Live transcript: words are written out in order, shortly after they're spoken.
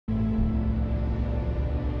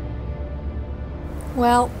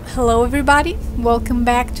Well, hello everybody, welcome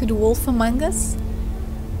back to The Wolf Among Us.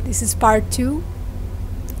 This is part 2.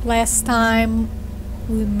 Last time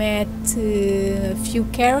we met a few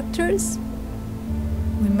characters.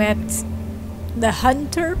 We met the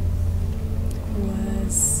hunter, who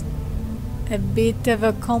was a bit of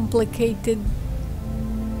a complicated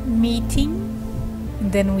meeting.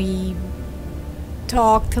 And then we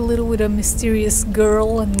talked a little with a mysterious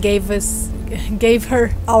girl and gave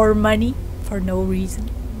her our money. For no reason.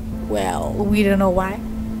 Well, we don't know why.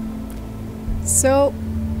 So,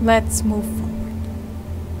 let's move forward.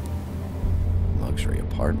 Luxury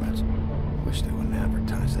apartments. Wish they wouldn't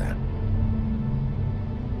advertise that.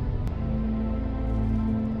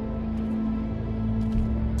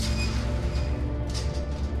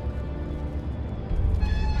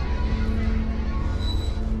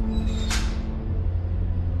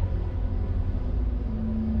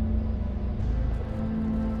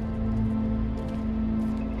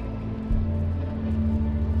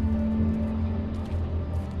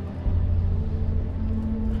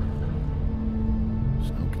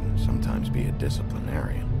 Sometimes be a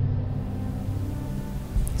disciplinarian.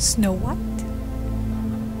 Snow White?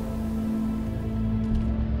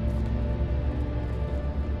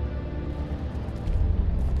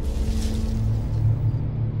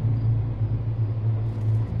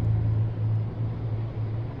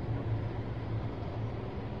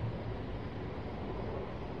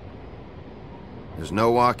 There's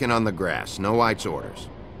no walking on the grass. Snow White's orders.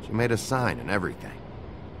 She made a sign and everything.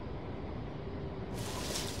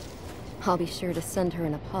 I'll be sure to send her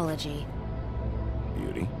an apology.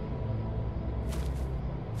 Beauty.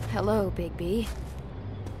 Hello, Bigby.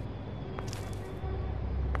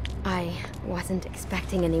 I wasn't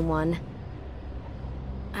expecting anyone.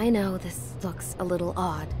 I know this looks a little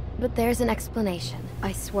odd, but there's an explanation,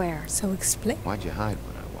 I swear. So explain. Why'd you hide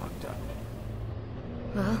when I walked up?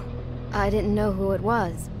 Well, I didn't know who it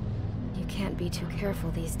was. You can't be too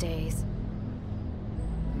careful these days.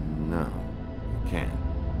 No, you can't.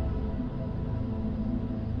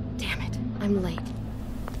 Damn it, I'm late.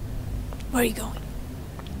 Where are you going?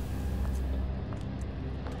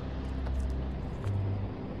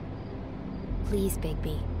 Please,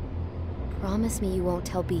 Bigby. Promise me you won't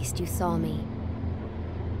tell Beast you saw me.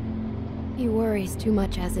 He worries too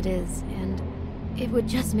much as it is, and it would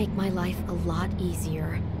just make my life a lot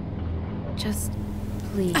easier. Just,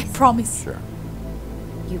 please. I promise. Sure,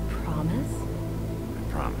 You promise?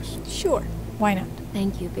 I promise. Sure, why not?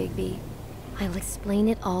 Thank you, Bigby. I'll explain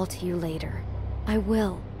it all to you later. I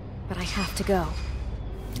will, but I have to go.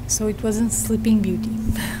 So it wasn't Sleeping Beauty.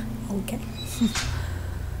 Okay.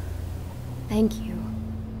 Thank you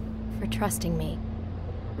for trusting me.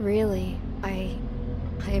 Really, I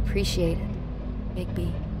appreciate it,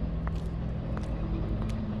 Bigby.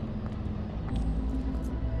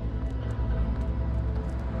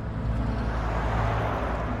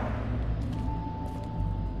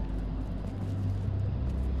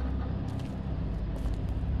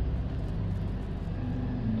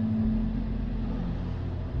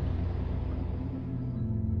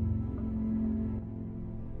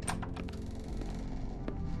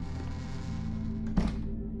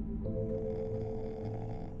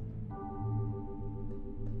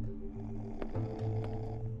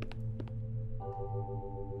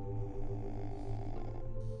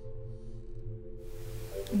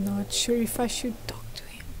 Not sure if I should talk to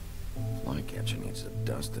him. Flycatcher needs to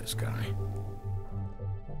dust this guy.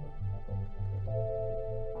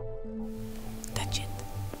 Touch it.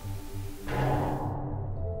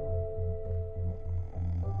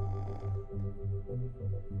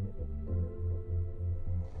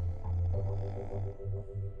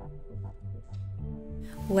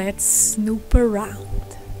 Let's snoop around.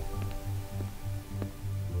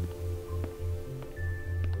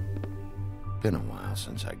 Been a while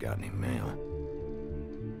since I got any mail.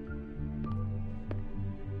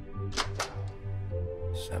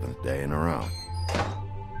 Seventh day in a row.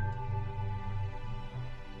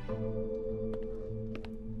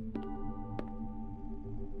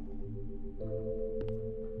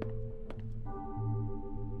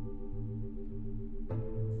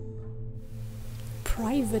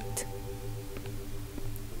 Private.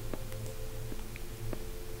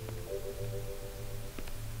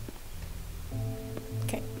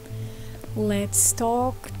 Okay, let's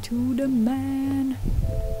talk to the man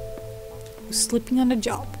who's sleeping on the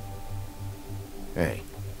job. Hey,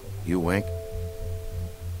 you wink?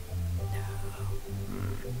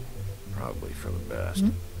 Probably for the best.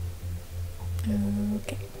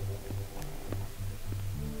 Okay.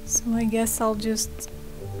 So I guess I'll just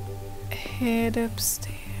head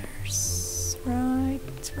upstairs. Right.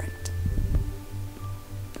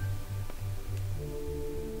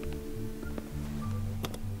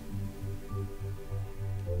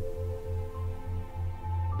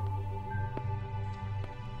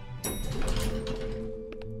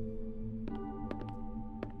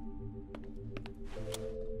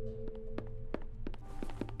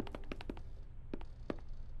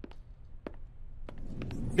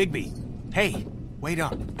 Bigby, hey, wait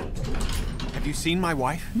up. Have you seen my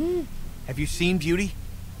wife? Have you seen Beauty?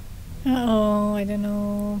 Oh, I don't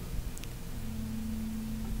know.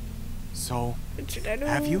 So, What should I do?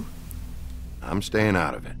 have you? I'm staying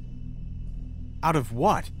out of it. Out of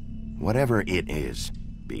what? Whatever it is,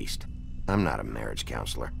 Beast. I'm not a marriage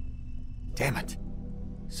counselor. Damn it.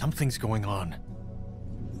 Something's going on.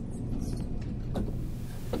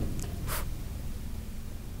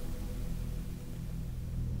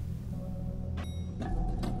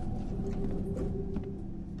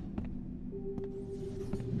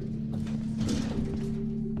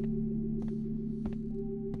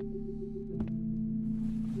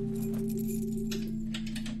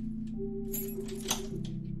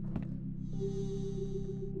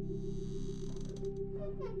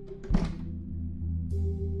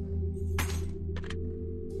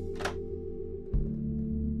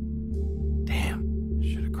 Damn,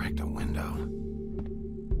 should have cracked a window.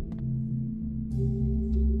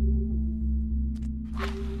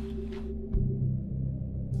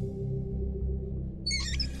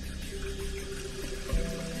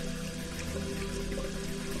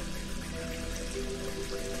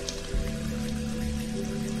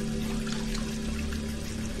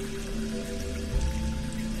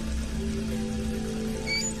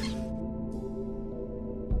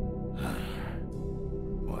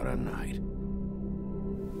 What a night.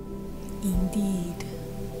 Indeed.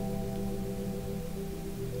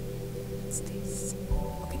 What's this?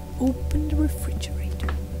 Okay, open the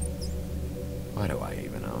refrigerator. Why do I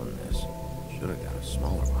even own this? Should have got a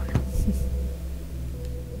smaller one.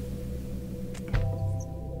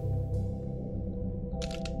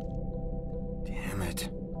 Damn it.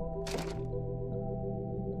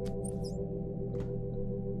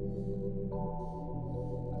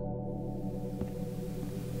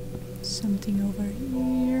 Something over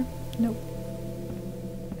here. Nope.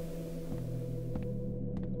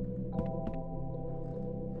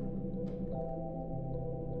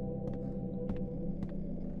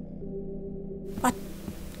 What?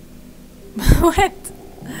 What?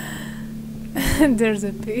 There's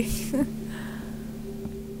a pig.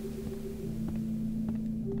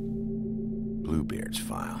 Bluebeard's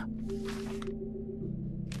file.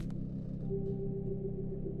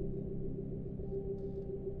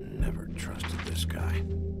 Never trusted this guy.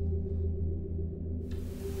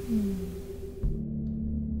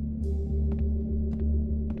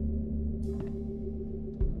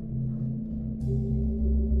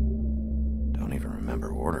 Don't even remember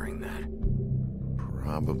ordering that.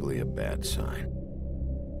 Probably a bad sign.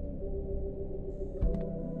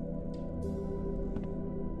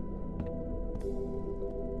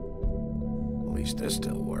 At least this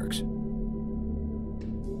still works.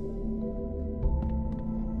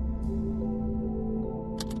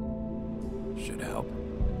 Should help.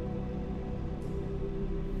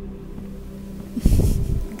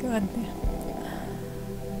 God damn.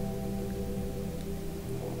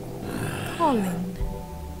 Colin,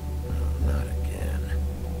 Not again.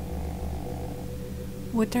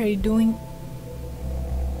 what are you doing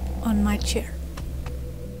on my chair?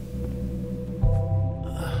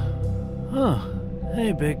 Oh,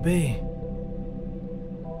 hey, Big B.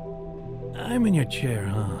 I'm in your chair,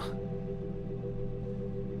 huh?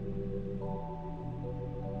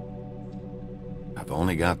 I've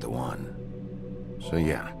only got the one. So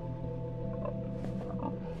yeah.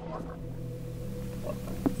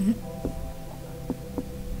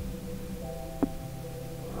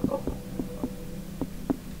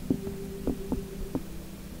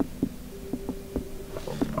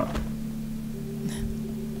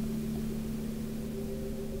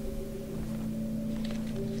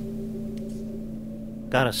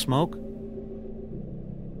 Got a smoke?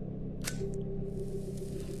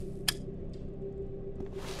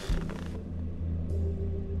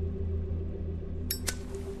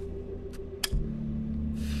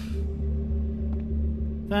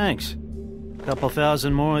 Thanks. Couple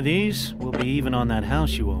thousand more of these, we'll be even on that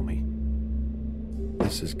house you owe me.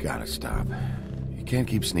 This has gotta stop. You can't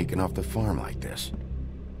keep sneaking off the farm like this.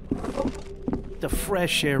 The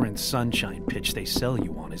fresh air and sunshine pitch they sell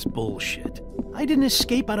you on is bullshit. I didn't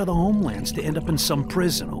escape out of the homelands to end up in some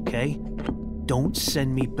prison, okay? Don't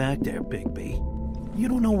send me back there, Bigby. You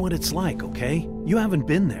don't know what it's like, okay? You haven't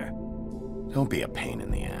been there. Don't be a pain in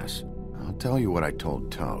the ass. I'll tell you what I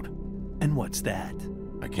told Toad. And what's that?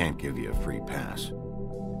 I can't give you a free pass.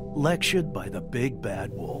 Lectured by the big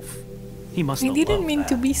bad wolf. He must I have didn't loved mean that.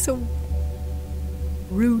 to be so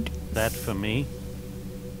rude. That for me?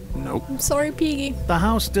 Nope. I'm sorry, Piggy. The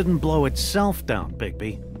house didn't blow itself down,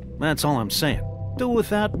 Bigby. That's all I'm saying. Do with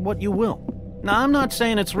that what you will. Now, I'm not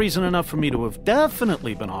saying it's reason enough for me to have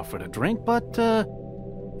definitely been offered a drink, but,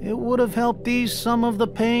 it would have helped ease some of the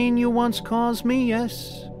pain you once caused me,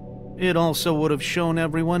 yes? It also would have shown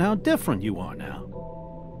everyone how different you are now.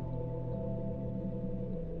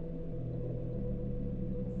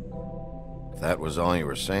 If that was all you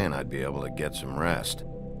were saying, I'd be able to get some rest.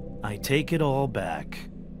 I take it all back.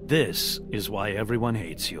 This is why everyone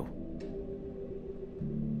hates you.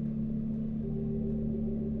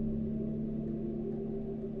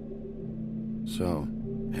 So,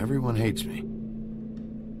 everyone hates me.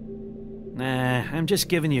 Nah, I'm just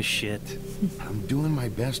giving you shit. I'm doing my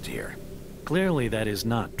best here. Clearly that is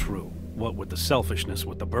not true, what with the selfishness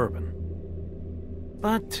with the bourbon.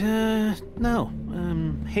 But, no,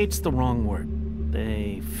 hate's the wrong word.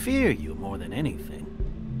 They fear you more than anything.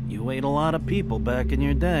 You ate a lot of people back in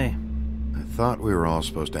your day. I thought we were all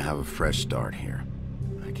supposed to have a fresh start here.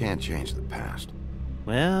 I can't change the past.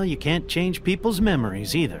 Well, you can't change people's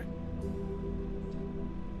memories either.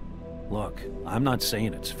 Look, I'm not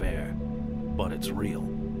saying it's fair, but it's real.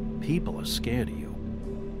 People are scared of you.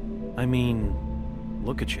 I mean,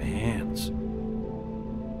 look at your hands.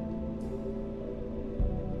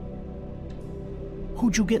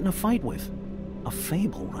 Who'd you get in a fight with? A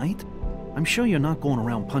Fable, right? I'm sure you're not going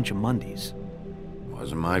around punching Mondays.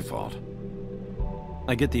 Wasn't my fault.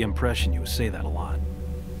 I get the impression you say that a lot.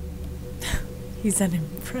 He's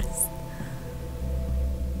unimpressed.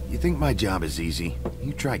 You think my job is easy?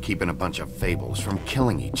 You try keeping a bunch of Fables from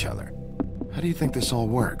killing each other. How do you think this all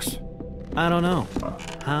works? I don't know.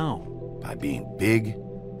 How? By being big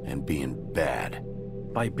and being bad.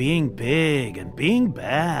 By being big and being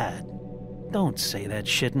bad. Don't say that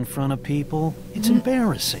shit in front of people. It's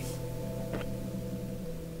embarrassing.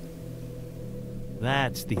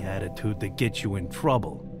 That's the attitude that gets you in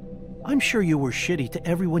trouble. I'm sure you were shitty to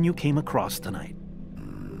everyone you came across tonight.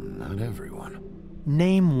 Not everyone.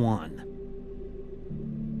 Name one.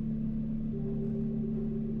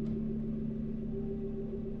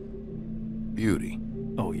 Beauty.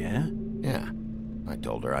 Oh, yeah? Yeah. I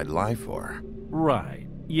told her I'd lie for her. Right,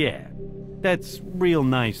 yeah. That's real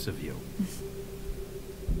nice of you.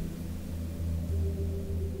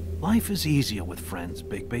 Life is easier with friends,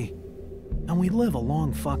 Bigby. And we live a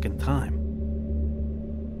long fucking time.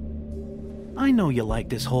 I know you like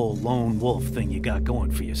this whole lone wolf thing you got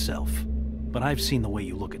going for yourself. But I've seen the way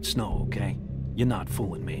you look at Snow, okay? You're not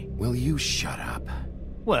fooling me. Will you shut up?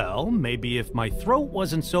 Well, maybe if my throat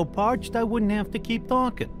wasn't so parched, I wouldn't have to keep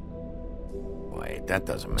talking. Wait, that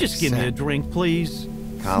doesn't make sense. Just give me a drink, please.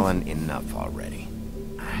 Colin, enough already.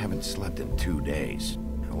 I haven't slept in 2 days.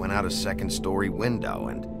 I went out a second-story window,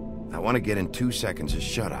 and I want to get in 2 seconds of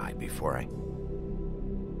shut-eye before I...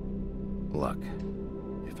 Look,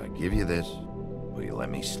 if I give you this, will you let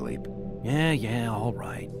me sleep? Yeah, all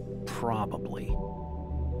right. Probably.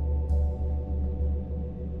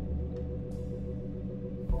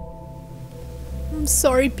 I'm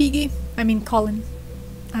sorry, Piggy. I mean, Colin.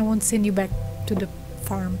 I won't send you back to the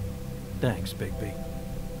farm. Thanks, Bigby.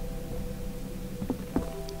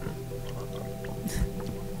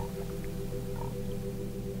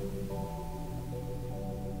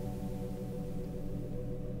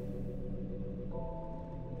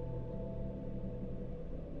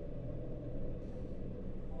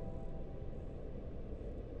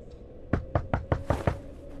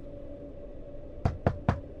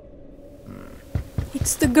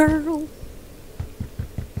 It's the girl.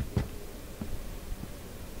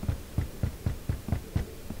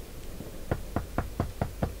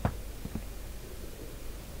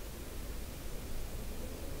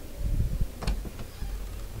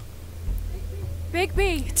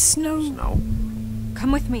 Bigby! It's Snow. Snow?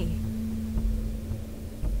 Come with me.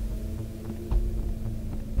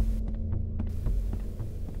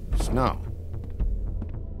 Snow.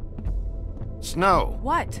 Snow!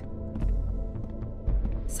 What?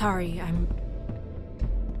 Sorry,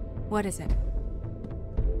 What is it?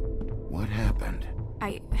 What happened?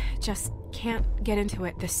 I just can't get into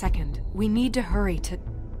it this second. We need to hurry to...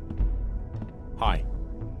 Hi.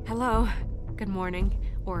 Hello. Good morning.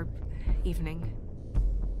 Or evening.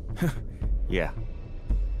 Yeah.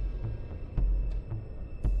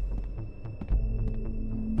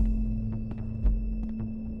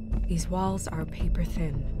 These walls are paper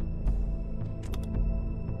thin.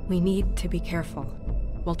 We need to be careful.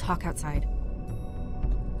 We'll talk outside.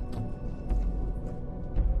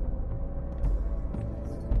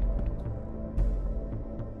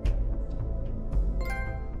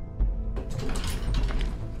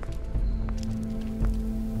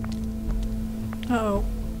 Uh-oh.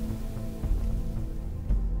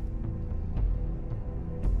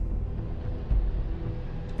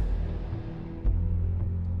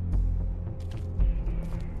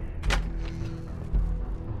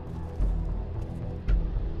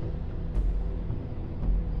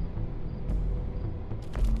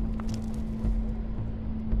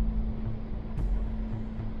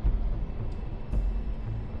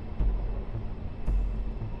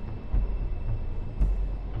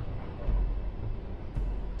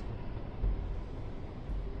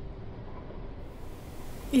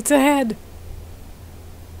 It's ahead.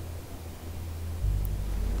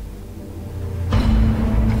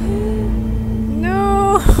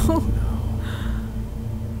 No.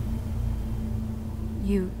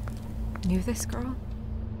 You knew this girl?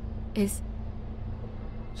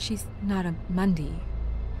 She's not a Mundy,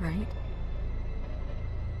 right?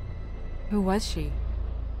 Who was she?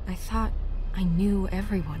 I thought I knew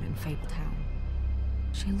everyone in Fabletown.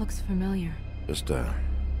 She looks familiar. Just a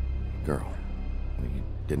girl. We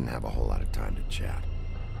didn't have a whole lot of time to chat.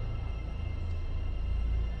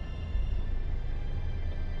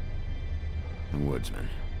 The woodsman.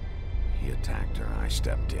 He attacked her, I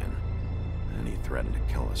stepped in. And he threatened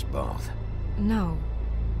to kill us both. No,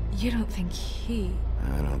 you don't think he...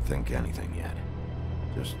 I don't think anything yet.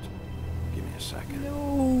 Just give me a second.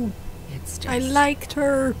 No. It's just... I liked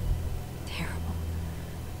her. terrible.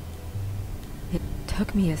 It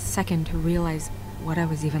took me a second to realize what I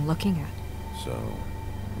was even looking at. So,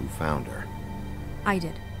 who found her? I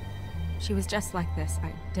did. She was just like this.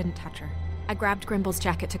 I didn't touch her. I grabbed Grimble's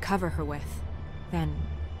jacket to cover her with. Then,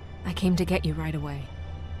 I came to get you right away.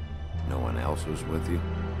 No one else was with you?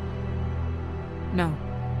 No.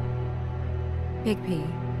 Big P,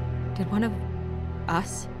 did one of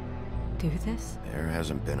us do this? There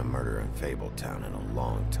hasn't been a murder in Fabletown in a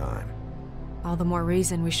long time. All the more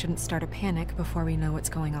reason we shouldn't start a panic before we know what's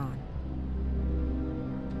going on.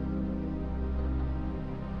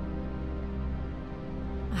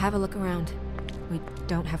 I'll have a look around. We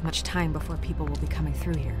don't have much time before people will be coming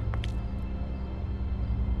through here.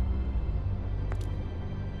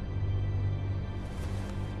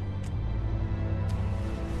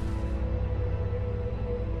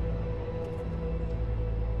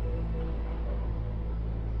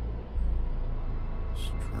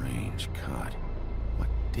 Strange cut. What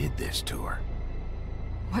did this to her?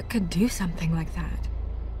 What could do something like that?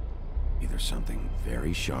 Either something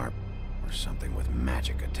very sharp, or something with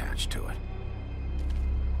magic attached to it.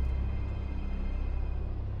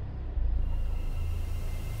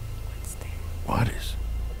 What's there? What is?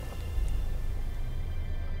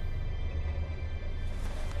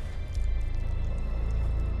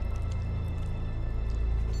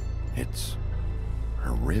 It's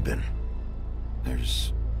her ribbon.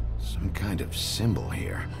 There's some kind of symbol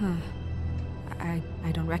here. Huh.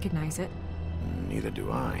 I don't recognize it. Neither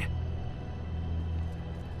do I.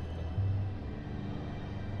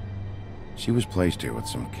 She was placed here with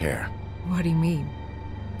some care. What do you mean?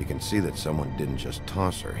 You can see that someone didn't just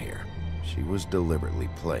toss her here. She was deliberately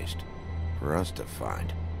placed for us to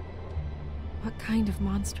find. What kind of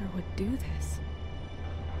monster would do this?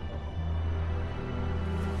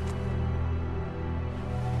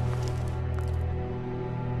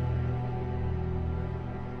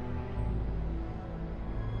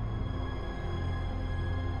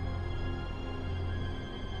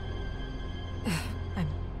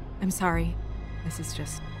 I'm sorry. This is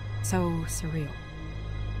just so surreal.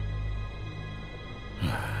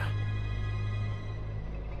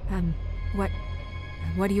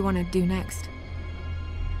 What do you want to do next?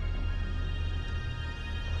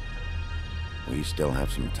 We still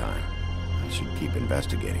have some time. I should keep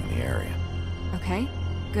investigating the area. Okay,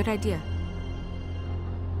 good idea.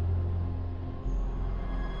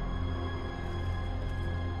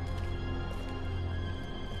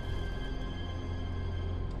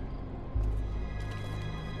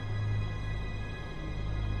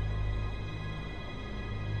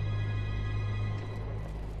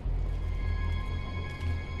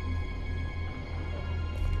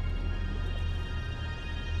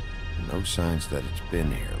 No signs that it's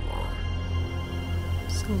been here long.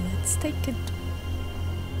 So let's take it.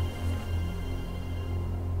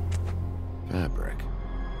 Fabric.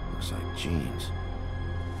 Looks like jeans.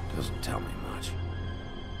 Doesn't tell me much.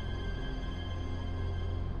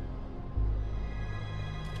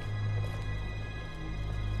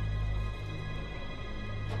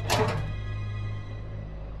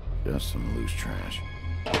 Just some loose trash.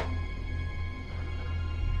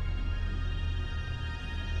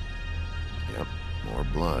 Yep, more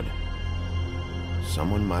blood.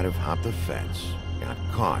 Someone might have hopped the fence, got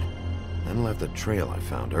caught, then left the trail I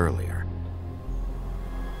found earlier.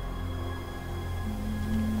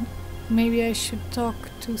 Maybe I should talk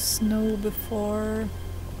to Snow before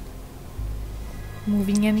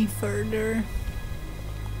moving any further.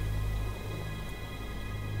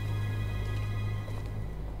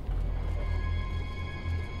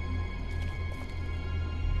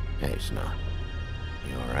 Hey, Snow.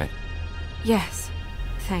 You alright? Yes,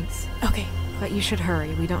 thanks. Okay. But you should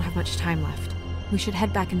hurry. We don't have much time left. We should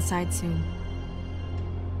head back inside soon.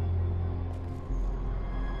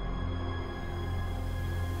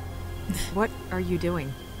 What are you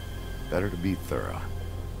doing? Better to be thorough.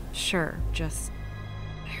 Sure, just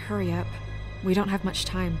hurry up. We don't have much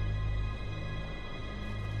time.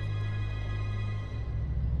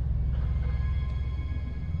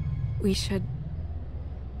 We should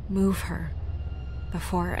move her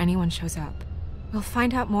before anyone shows up. We'll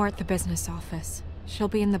find out more at the business office. She'll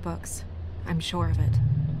be in the books. I'm sure of it.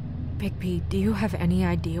 Bigby, do you have any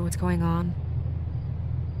idea what's going on?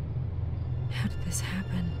 How did this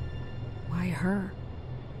happen? Why her?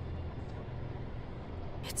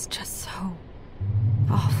 It's just so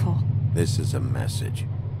awful. This is a message.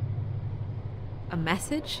 A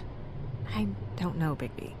message? I don't know,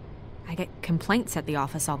 Bigby. I get complaints at the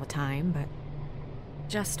office all the time, but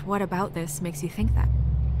just what about this makes you think that?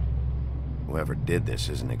 Whoever did this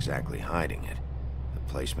isn't exactly hiding it. The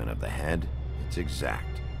placement of the head, it's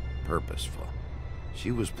exact, purposeful.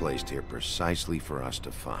 She was placed here precisely for us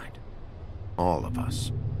to find. All of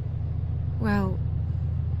us. Well,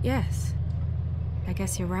 yes. I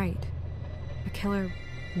guess you're right. The killer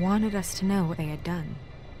wanted us to know what they had done.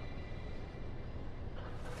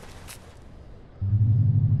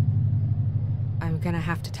 I'm gonna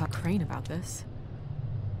have to tell Crane about this.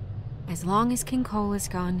 As long as King Cole is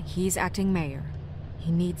gone, he's acting mayor.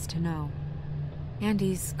 He needs to know. And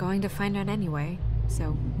he's going to find out anyway,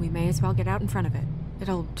 so we may as well get out in front of it.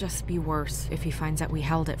 It'll just be worse if he finds out we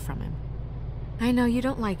held it from him. I know you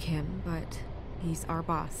don't like him, but he's our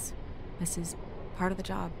boss. This is part of the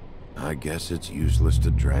job. I guess it's useless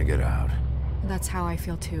to drag it out. That's how I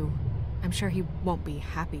feel too. I'm sure he won't be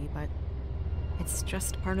happy, but it's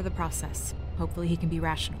just part of the process. Hopefully he can be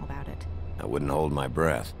rational about it. I wouldn't hold my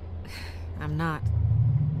breath. I'm not.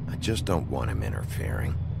 I just don't want him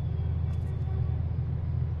interfering.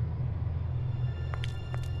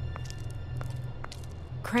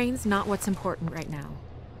 Crane's not what's important right now.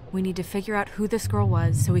 We need to figure out who this girl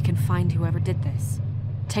was so we can find whoever did this.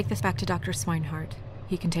 Take this back to Dr. Swinehart.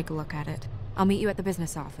 He can take a look at it. I'll meet you at the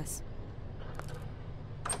business office.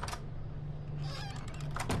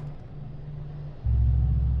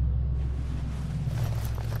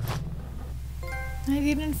 I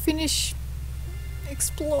didn't finish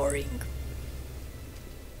exploring.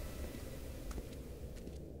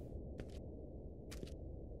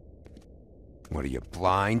 What are you,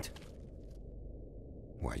 blind?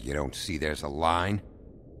 Why, you don't see there's a line?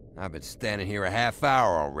 I've been standing here a half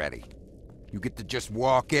hour already. You get to just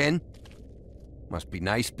walk in? Must be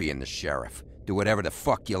nice being the sheriff. Do whatever the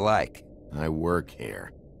fuck you like. I work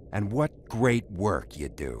here. And what great work you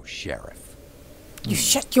do, Sheriff. You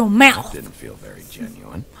shut your mouth! Didn't feel very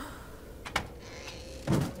genuine.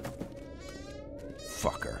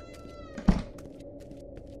 Fucker.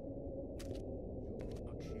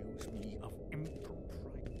 Accuse me of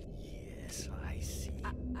impropriety. Yes, I see.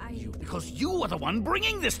 You, because you are the one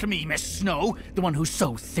bringing this to me, Miss Snow. The one who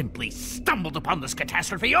so simply stumbled upon this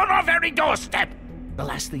catastrophe on our very doorstep. The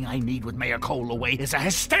last thing I need with Mayor Cole away is a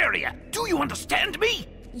hysteria. Do you understand me?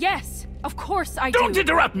 Yes, of course I do. Don't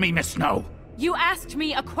interrupt me, Miss Snow. You asked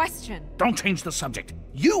me a question. Don't change the subject.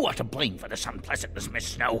 You are to blame for this unpleasantness, Miss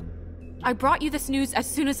Snow. I brought you this news as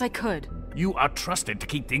soon as I could. You are trusted to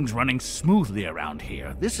keep things running smoothly around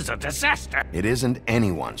here. This is a disaster. It isn't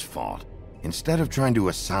anyone's fault. Instead of trying to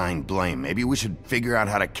assign blame, maybe we should figure out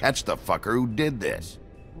how to catch the fucker who did this.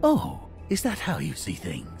 Oh, is that how you see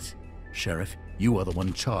things? Sheriff, you are the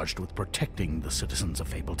one charged with protecting the citizens of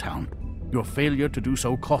Fabletown. Your failure to do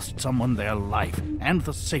so cost someone their life and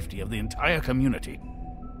the safety of the entire community.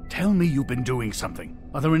 Tell me you've been doing something.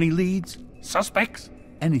 Are there any leads? Suspects?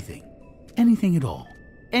 Anything. Anything at all.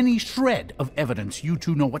 Any shred of evidence you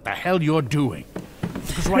two know what the hell you're doing.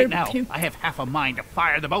 Because right now, I have half a mind to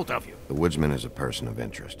fire the both of you. The woodsman is a person of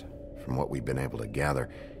interest. From what we've been able to gather,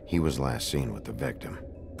 he was last seen with the victim.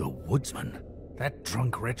 The woodsman? That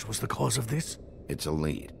drunk wretch was the cause of this? It's a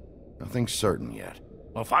lead. Nothing's certain yet.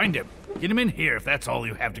 Well, find him. Get him in here if that's all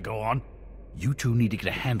you have to go on. You two need to get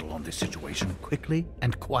a handle on this situation quickly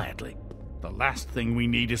and quietly. The last thing we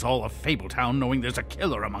need is all of Fabletown knowing there's a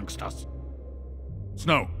killer amongst us.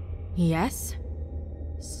 Snow. Yes?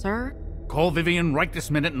 Sir? Call Vivian right this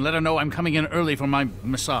minute and let her know I'm coming in early for my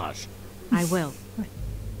massage. I will.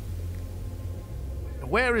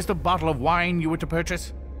 Where is the bottle of wine you were to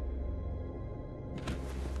purchase?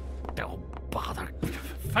 Oh, bother.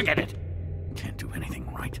 Forget it. Can't do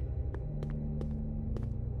anything right.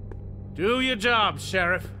 Do your job,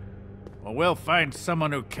 Sheriff, or we'll find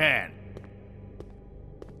someone who can.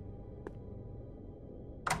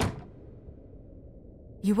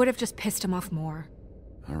 You would have just pissed him off more.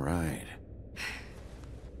 All right.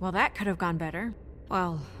 Well, that could have gone better.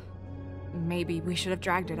 Well, maybe we should have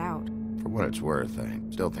dragged it out. For what it's worth, I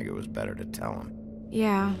still think it was better to tell him.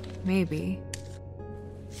 Yeah, maybe.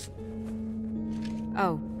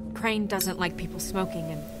 Oh, Crane doesn't like people smoking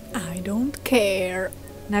and... I don't care.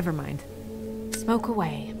 Never mind. Smoke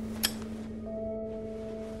away.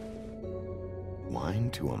 Wine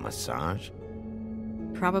to a massage?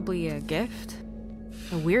 Probably a gift.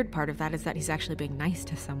 The weird part of that is that he's actually being nice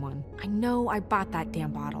to someone. I know I bought that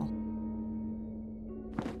damn bottle.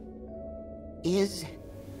 Is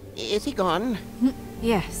he gone?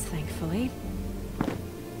 Yes, thankfully.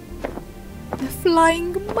 The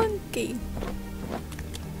flying monkey.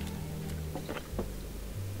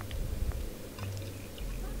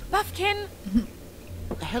 Buffkin!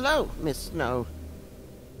 Hello, Miss Snow.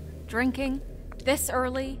 Drinking? This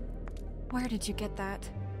early? Where did you get that?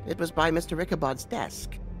 It was by Mr. Ichabod's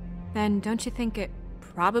desk. Then don't you think it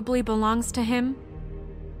probably belongs to him?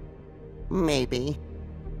 Maybe.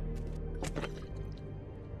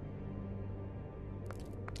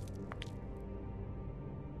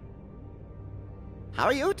 How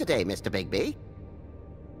are you today, Mr. Bigby?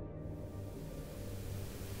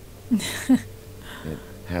 It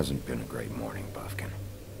hasn't been a great morning, Buffkin.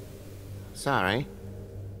 Sorry.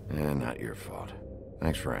 Not your fault.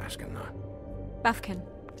 Thanks for asking, though. Buffkin,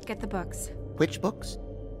 get the books. Which books?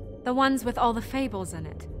 The ones with all the fables in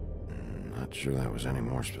it. Not sure that was any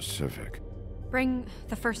more specific. Bring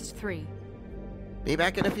the first 3. Be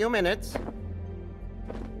back in a few minutes.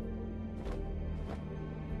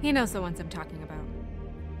 He knows the ones I'm talking about.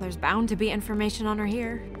 There's bound to be information on her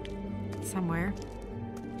here. Somewhere.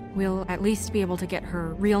 We'll at least be able to get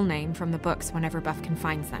her real name from the books whenever Buffkin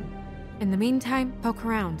finds them. In the meantime, poke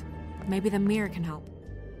around. Maybe the mirror can help.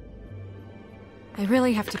 I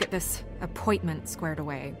really have to get this appointment squared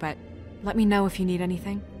away, but let me know if you need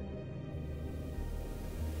anything.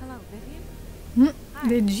 Hello, Vivian? Hi.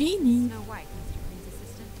 The genie. Snow White, Mr. Crane's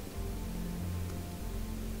assistant.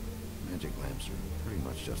 Magic lamps are pretty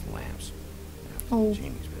much just lamps. After Oh. the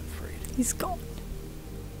genie's been freed. He's gone.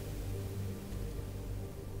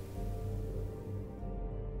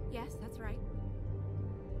 Yes, that's right.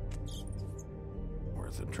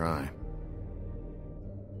 Worth a try.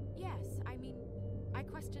 Yes, I mean, I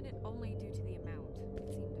question it only due to the amount.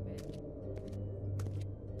 It seemed a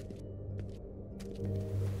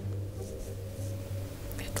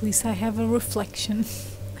bit... At least I have a reflection.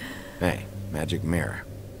 Hey, magic mirror.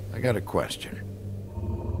 I got a question.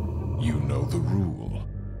 You know the rule.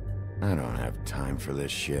 I don't have time for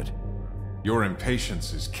this shit. Your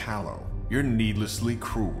impatience is callow. You're needlessly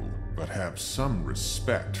cruel, but have some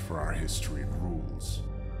respect for our history and rules.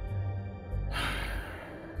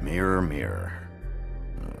 Mirror, mirror.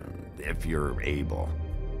 If you're able,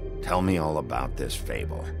 tell me all about this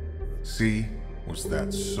fable. See? Was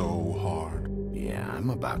that so hard? Yeah, I'm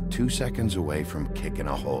about 2 seconds away from kicking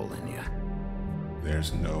a hole in you.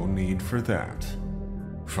 There's no need for that.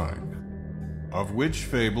 Fine. Of which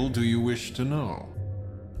fable do you wish to know?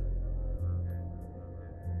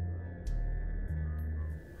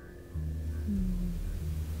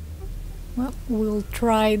 Well, we'll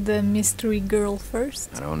try the mystery girl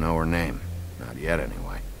first. I don't know her name. Not yet,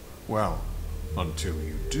 anyway. Well, until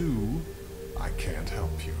you do, I can't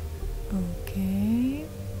help you. Okay.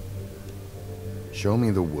 Show me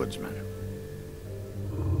the woodsman.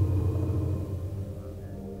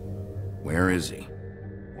 Where is he?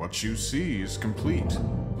 What you see is complete.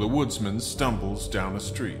 The woodsman stumbles down a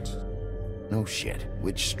street. No shit.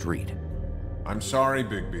 Which street? I'm sorry,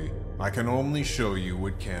 Bigby. I can only show you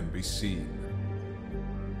what can be seen.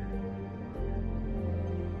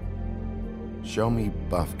 Show me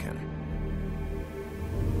Buffkin.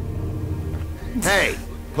 Hey!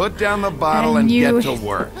 Put down the bottle and knew get to it.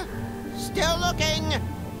 work. Still looking!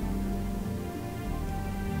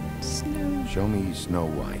 Snow. Show me Snow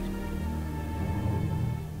White.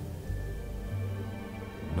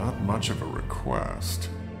 Not much of a request.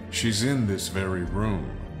 She's in this very room.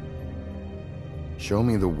 Show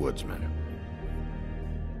me the woodsman.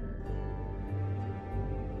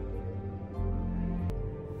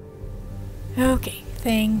 Okay,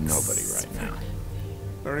 thanks. Nobody right now.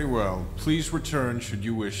 Very well. Please return should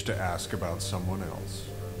you wish to ask about someone else.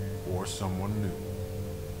 Or someone new.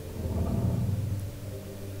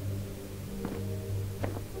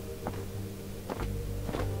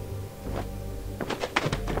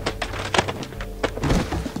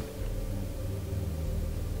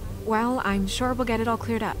 Well, I'm sure we'll get it all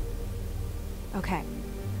cleared up. Okay.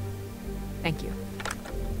 Thank you.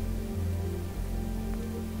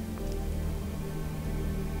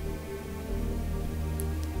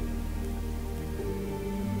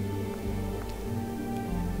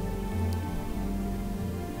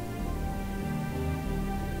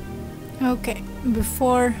 Okay,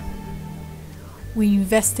 before we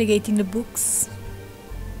investigate in the books,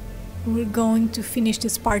 we're going to finish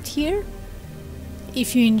this part here.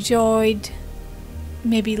 If you enjoyed,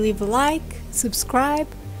 maybe leave a like, subscribe,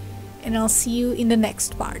 and I'll see you in the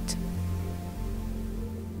next part.